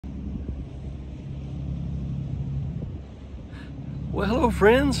Well, hello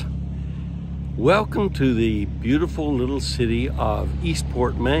friends. Welcome to the beautiful little city of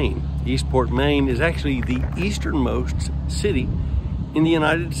Eastport, Maine. Eastport, Maine is actually the easternmost city in the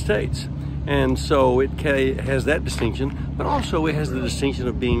United States. And so it has that distinction, but also it has the distinction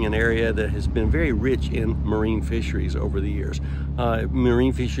of being an area that has been very rich in marine fisheries over the years.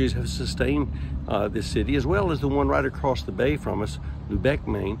 Marine fisheries have sustained this city, as well as the one right across the bay from us, Lubec,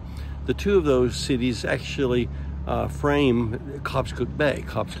 Maine. The two of those cities actually frame Cobscook Bay.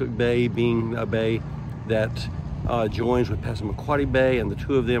 Cobscook Bay being a bay that joins with Passamaquoddy Bay, and the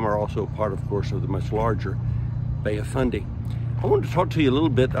two of them are also part, of course, of the much larger Bay of Fundy. I wanted to talk to you a little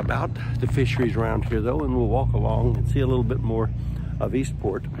bit about the fisheries around here, though, and we'll walk along and see a little bit more of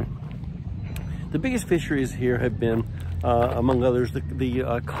Eastport. The biggest fisheries here have been, among others,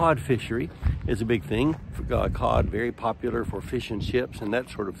 the cod fishery is a big thing. Cod, very popular for fish and chips and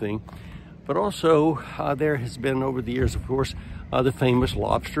that sort of thing. But also there has been over the years, of course, the famous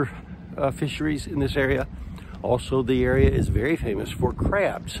lobster fisheries in this area. Also, the area is very famous for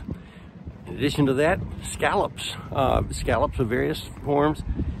crabs. In addition to that, scallops of various forms.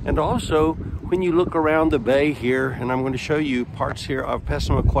 And also, when you look around the bay here, and I'm going to show you parts here of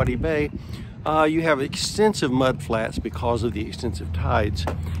Passamaquoddy Bay, you have extensive mud flats because of the extensive tides.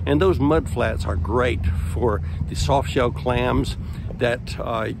 And those mud flats are great for the soft-shell clams that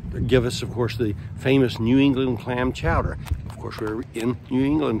give us, of course, the famous New England clam chowder. Of course, we're in New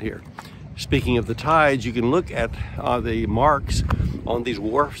England here. Speaking of the tides, you can look at the marks on these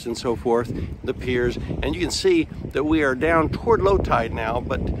wharfs and so forth, the piers, and you can see that we are down toward low tide now,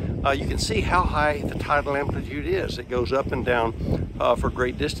 but you can see how high the tidal amplitude is. It goes up and down for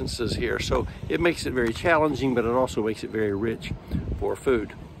great distances here, so it makes it very challenging, but it also makes it very rich for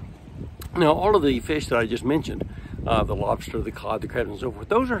food. Now, all of the fish that I just mentioned, the lobster, the cod, the crabs, and so forth,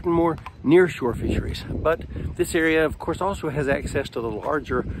 those are more near-shore fisheries. But this area, of course, also has access to the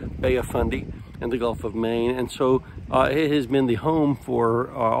larger Bay of Fundy and the Gulf of Maine, and so it has been the home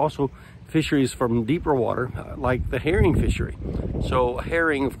for also fisheries from deeper water, like the herring fishery. So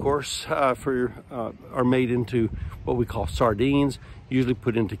herring, of course, are made into what we call sardines, usually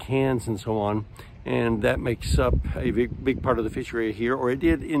put into cans and so on, and that makes up a big part of the fishery here, or it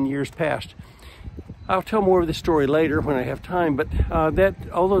did in years past. I'll tell more of this story later when I have time, but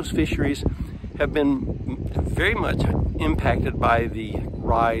all those fisheries have been very much impacted by the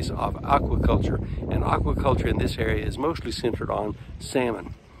rise of aquaculture, and aquaculture in this area is mostly centered on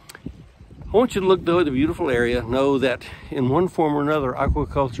salmon. I want you to look, though, at the beautiful area. Know that in one form or another,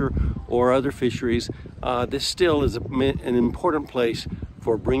 aquaculture or other fisheries, this still is an important place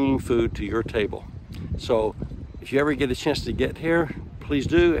for bringing food to your table. So if you ever get a chance to get here, please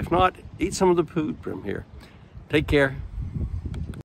do. If not, eat some of the food from here. Take care.